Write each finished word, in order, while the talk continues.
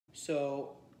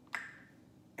So,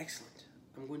 excellent.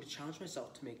 I'm going to challenge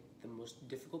myself to make the most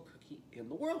difficult cookie in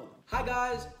the world. Hi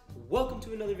guys, welcome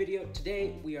to another video.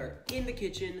 Today we are in the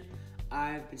kitchen.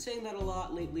 I've been saying that a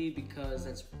lot lately because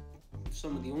that's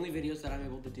some of the only videos that I'm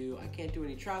able to do. I can't do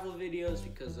any travel videos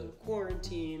because of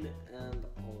quarantine and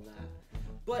all that.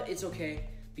 But it's okay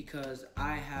because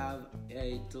I have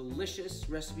a delicious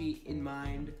recipe in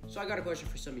mind. So I got a question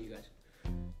for some of you guys.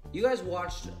 You guys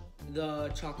watched the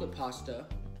chocolate pasta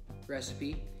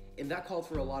recipe, and that called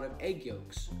for a lot of egg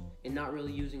yolks and not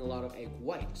really using a lot of egg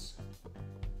whites.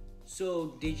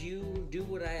 So did you do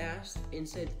what I asked and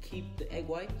said keep the egg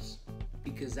whites?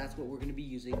 Because that's what we're going to be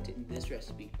using in this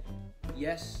recipe.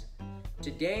 Yes,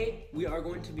 today we are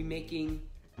going to be making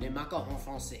les macarons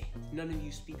français. None of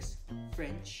you speaks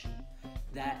French.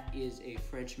 That is a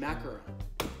French macaron.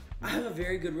 I have a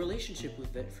very good relationship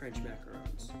with the French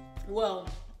macarons. Well,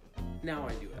 now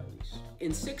I do at least.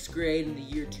 In 6th grade in the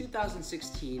year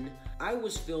 2016, I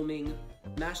was filming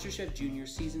MasterChef Junior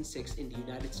Season 6 in the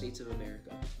United States of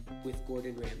America with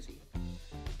Gordon Ramsay.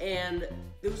 And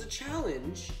there was a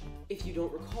challenge, if you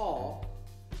don't recall.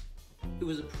 It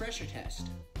was a pressure test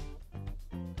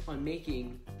on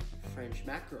making French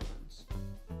macarons.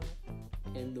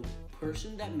 And the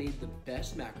person that made the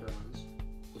best macarons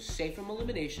was safe from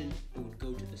elimination and would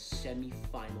go to the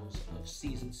semi-finals of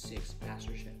Season 6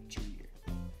 MasterChef Junior.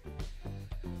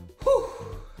 Whew!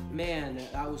 Man,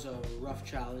 that was a rough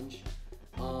challenge.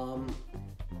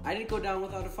 I didn't go down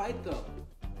without a fight though.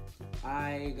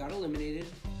 I got eliminated,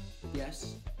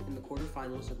 yes, in the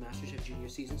quarterfinals of MasterChef Junior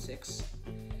Season 6.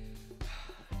 It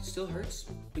still hurts,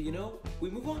 but you know,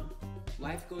 we move on.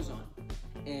 Life goes on.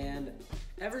 And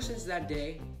ever since that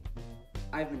day,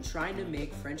 I've been trying to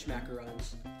make French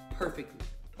macarons perfectly.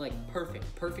 Like perfect.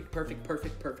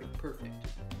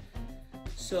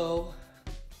 So,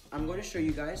 I'm going to show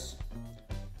you guys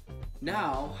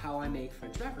now how I make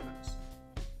French macarons.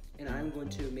 And I'm going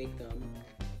to make them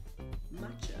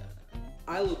matcha.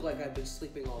 I look like I've been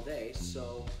sleeping all day,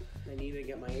 so I need to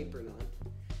get my apron on.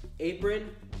 Apron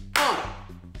on!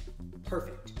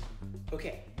 Perfect.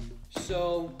 Okay,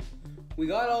 so we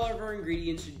got all of our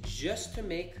ingredients just to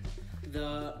make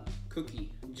the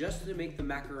cookie, just to make the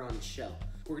macaron shell.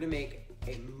 We're gonna make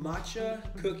a matcha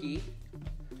cookie,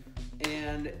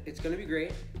 and it's gonna be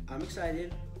great. I'm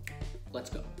excited. Let's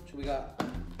go. So we got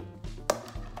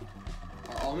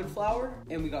our almond flour,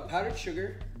 and we got powdered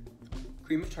sugar,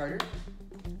 cream of tartar,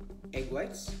 egg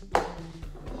whites,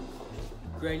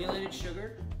 granulated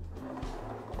sugar,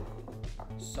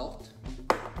 salt,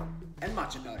 and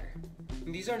matcha powder.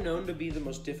 And these are known to be the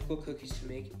most difficult cookies to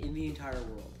make in the entire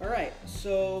world. All right,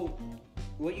 so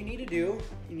what you need to do,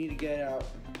 you need to get out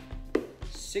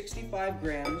 65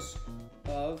 grams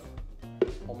of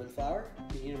almond flour.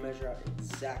 You need to measure out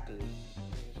exactly.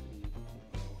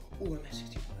 Oh, I'm at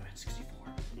 64, I'm at 64.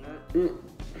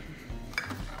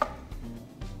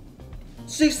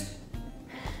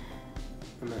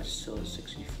 I'm still at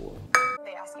 64.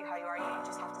 They ask you how you are, you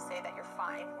just have to say that you're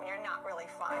fine when you're not really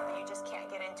fine, but you just can't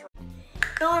get into it.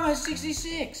 No, I'm at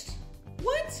 66.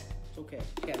 What? It's okay.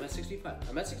 Okay, I'm at 65.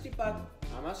 I'm at 65.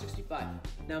 I'm at 65.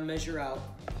 Now measure out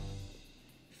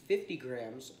 50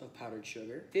 grams of powdered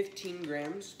sugar, 15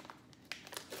 grams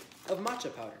of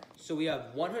matcha powder. So we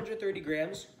have 130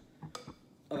 grams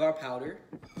of our powder,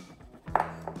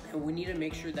 and we need to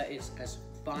make sure that it's as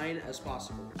fine as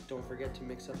possible. Don't forget to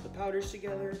mix up the powders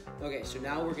together. Okay, so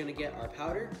now we're gonna get our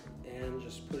powder and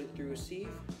just put it through a sieve.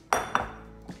 We're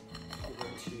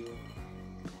going to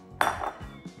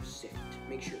sift.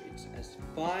 Make sure it's as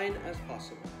fine as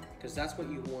possible, because that's what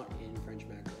you want in French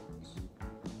macarons.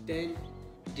 Then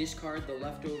discard the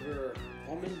leftover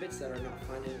almond bits that are not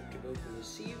fine enough to go through the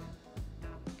sieve.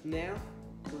 Now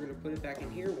we're gonna put it back in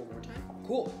here one more time.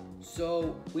 Cool.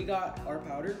 So we got our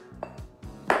powder,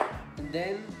 and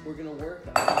then we're gonna work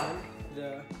on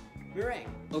the meringue.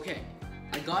 Okay,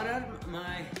 I got out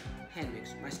my hand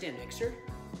mixer, my stand mixer,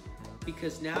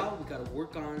 because now we gotta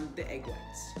work on the egg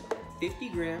whites. 50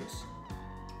 grams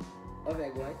of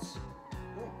egg whites.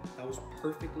 Oh, that was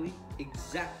perfectly,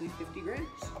 exactly 50 grams.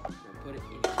 I'm gonna put it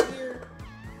in here.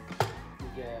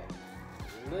 We get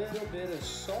a little bit of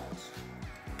salt.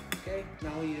 Okay,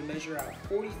 now we need to measure out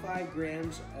 45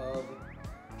 grams of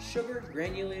sugar,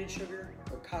 granulated sugar,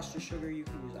 or caster sugar. You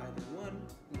can use either one.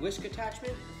 Whisk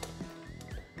attachment.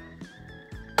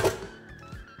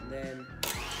 And then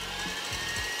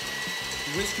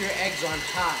whisk your eggs on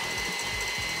high.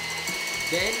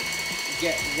 Then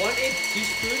get 1/8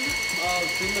 teaspoon of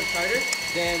cream of tartar.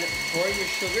 Then pour your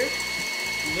sugar,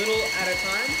 little at a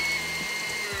time.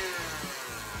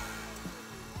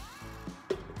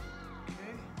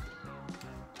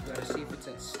 Okay. gotta see if it's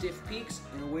at stiff peaks,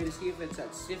 and the way to see if it's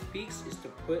at stiff peaks is to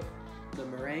put the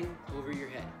meringue over your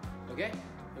head, okay?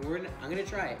 And I'm gonna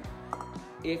try it.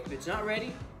 If it's not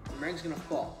ready, the meringue's gonna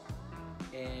fall,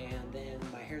 and then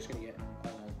my hair's gonna get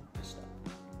all messed up.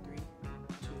 3,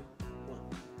 2, 1.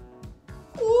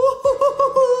 Ooh,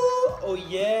 oh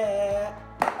yeah!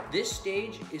 This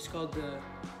stage is called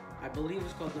I believe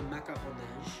it's called the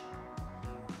Macarons.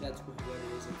 That's what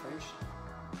it is in French.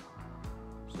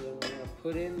 So then we're gonna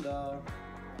put in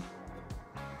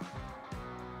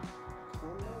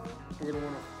we're gonna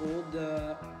wanna fold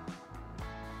the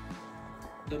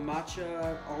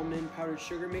matcha almond powdered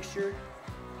sugar mixture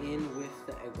in with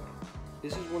the egg white.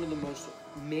 This is one of the most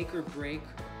make or break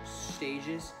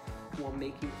stages while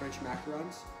making French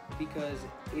macarons, because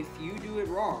if you do it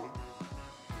wrong,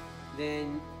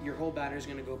 then your whole batter is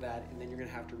gonna go bad and then you're gonna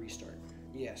have to restart.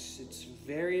 Yes, it's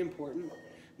very important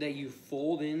that you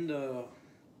fold in the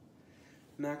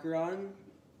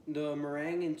the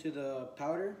meringue into the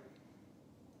powder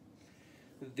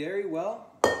very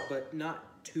well, but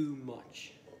not too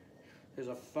much. There's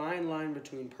a fine line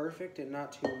between perfect and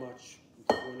not too much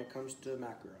when it comes to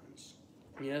macarons.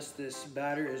 Yes, this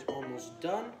batter is almost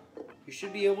done. You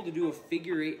should be able to do a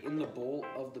figure 8 in the bowl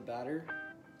of the batter.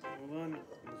 Hold on,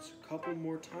 it's a couple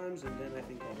more times and then I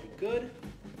think I'll be good.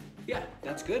 Yeah,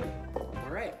 that's good.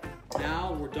 All right,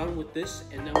 now we're done with this,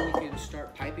 and then we can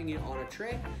start piping it on a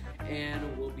tray and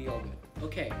we'll be all good.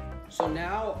 Okay, so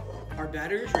now our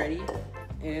batter is ready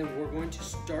and we're going to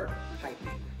start piping.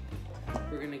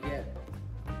 We're gonna get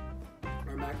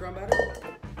our macaron batter,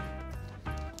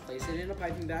 place it in a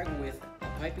piping bag with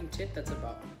a piping tip that's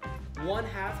about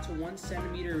 1/2 to 1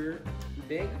 centimeter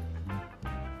big,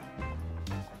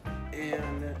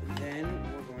 and then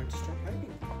we're going to start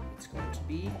piping. It's going to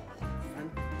be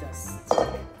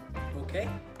fantastic. Okay,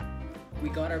 we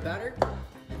got our batter,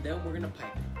 and then we're gonna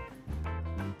pipe it.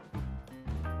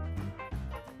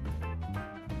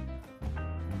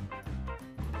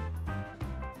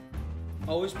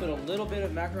 Always put a little bit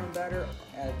of macaron batter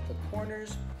at the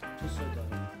corners, just so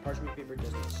the parchment paper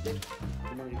doesn't stick.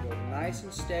 I'm going to go nice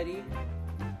and steady.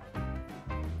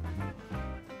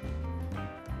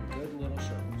 Good little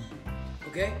circles.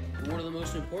 Okay, one of the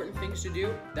most important things to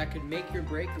do that could make or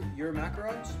break your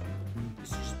macarons is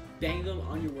just bang them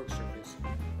on your work surface.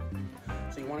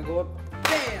 So you want to go up,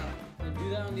 bam, and do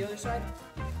that on the other side.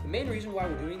 The main reason why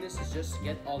we're doing this is just to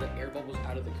get all the air bubbles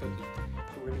out of the cookie.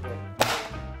 So we're going to go.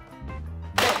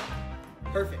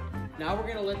 Perfect. Now we're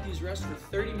gonna let these rest for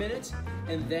 30 minutes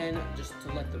and then just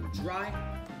to let them dry.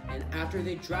 And after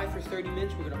they dry for 30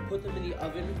 minutes, we're gonna put them in the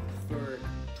oven for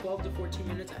 12 to 14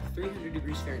 minutes at 300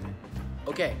 degrees Fahrenheit.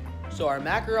 Okay, so our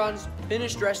macarons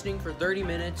finished resting for 30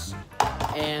 minutes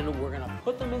and we're gonna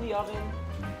put them in the oven,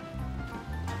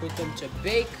 put them to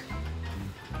bake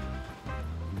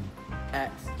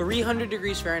at 300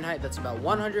 degrees Fahrenheit, that's about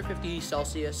 150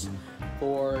 Celsius,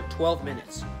 for 12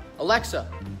 minutes. Alexa,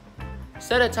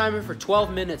 set a timer for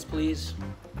 12 minutes, please.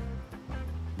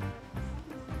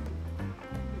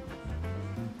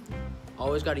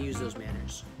 Always got to use those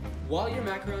manners. While your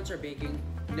macarons are baking,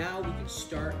 now we can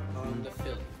start on the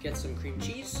filling. Get some cream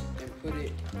cheese and put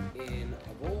it in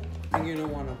a bowl. You're going to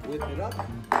want to whip it up.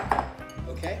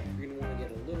 Okay, you're going to want to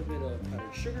get a little bit of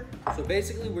powdered sugar. So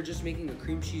basically, we're just making a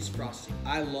cream cheese frosting.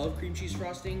 I love cream cheese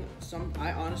frosting.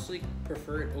 I honestly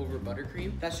prefer it over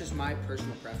buttercream. That's just my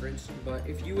personal preference. But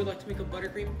if you would like to make a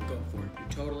buttercream, go for it. You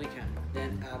totally can.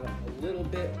 Then add a little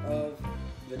bit of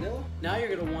vanilla. Now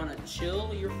you're going to want to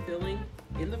chill your filling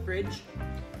in the fridge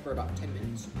for about 10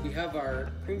 minutes. We have our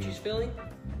cream cheese filling.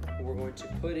 We're going to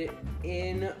put it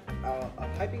in a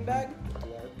piping bag.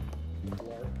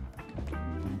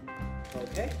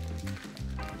 Okay,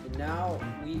 and now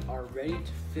we are ready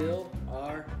to fill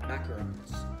our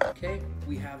macarons. Okay,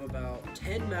 we have about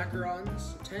 10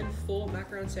 macarons, 10 full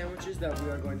macaron sandwiches that we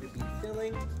are going to be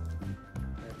filling.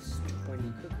 That's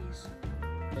 20 cookies.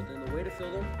 But then the way to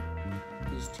fill them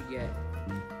is to get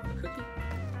a cookie.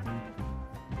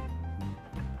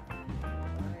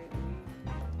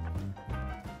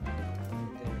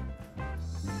 And then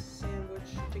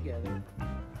sandwich together.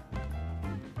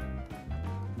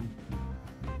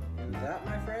 That,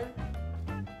 my friend,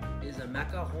 is a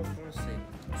macaron français.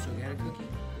 So get a cookie,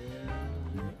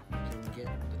 and get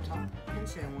the top 10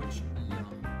 sandwich, yum.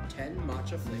 10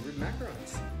 matcha flavored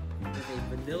macarons with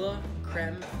a vanilla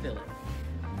creme filling.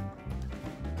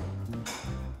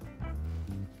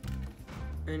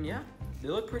 And yeah, they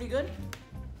look pretty good.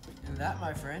 And that,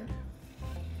 my friend,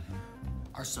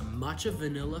 are some matcha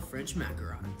vanilla French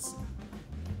macarons.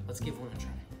 Let's give one a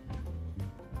try.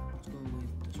 Let's go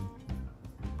with this one.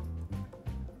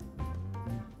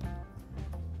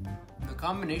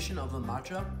 combination of the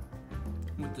matcha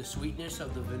with the sweetness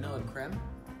of the vanilla creme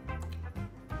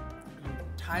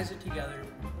ties it together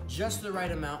just the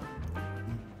right amount.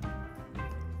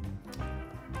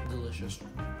 Delicious.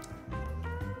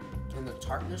 And the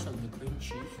tartness of the cream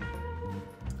cheese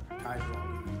ties it all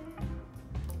together.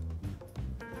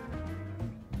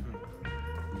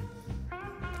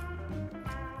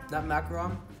 That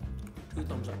macaron, 2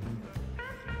 thumbs up.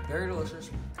 Very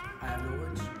delicious. I have no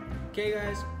words. Okay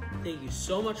guys, thank you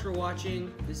so much for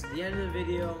watching. This is the end of the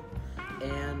video,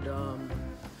 and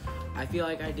I feel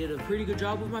like I did a pretty good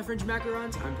job with my French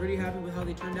macarons. I'm pretty happy with how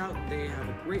they turned out. They have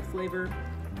a great flavor,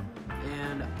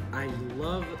 and I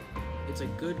love, it's a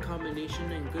good combination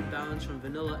and good balance from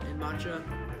vanilla and matcha.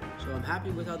 So I'm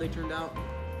happy with how they turned out.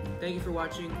 Thank you for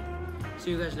watching.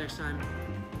 See you guys next time.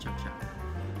 Ciao, ciao.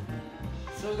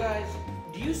 So guys,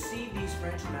 do you see these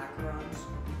French macarons?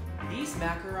 These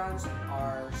macarons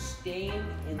are staying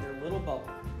in their little bubble.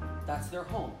 That's their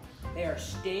home. They are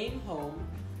staying home,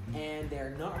 and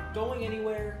they're not going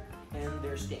anywhere, and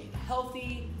they're staying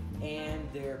healthy, and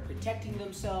they're protecting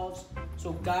themselves.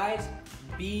 So guys,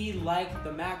 be like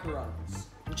the macarons.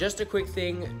 Just a quick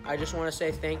thing, I just want to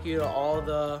say thank you to all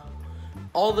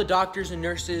the doctors and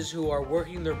nurses who are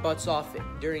working their butts off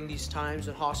during these times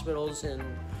in hospitals and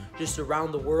just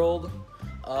around the world.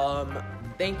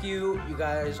 Thank you. You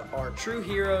guys are true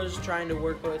heroes trying to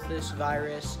work with this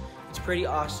virus. It's pretty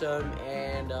awesome,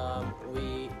 and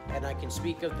I can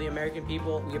speak of the American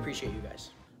people. We appreciate you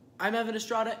guys. I'm Evan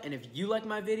Estrada, and if you like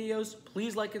my videos,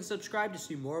 please like and subscribe to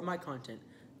see more of my content.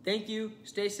 Thank you.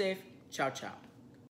 Stay safe. Ciao, ciao.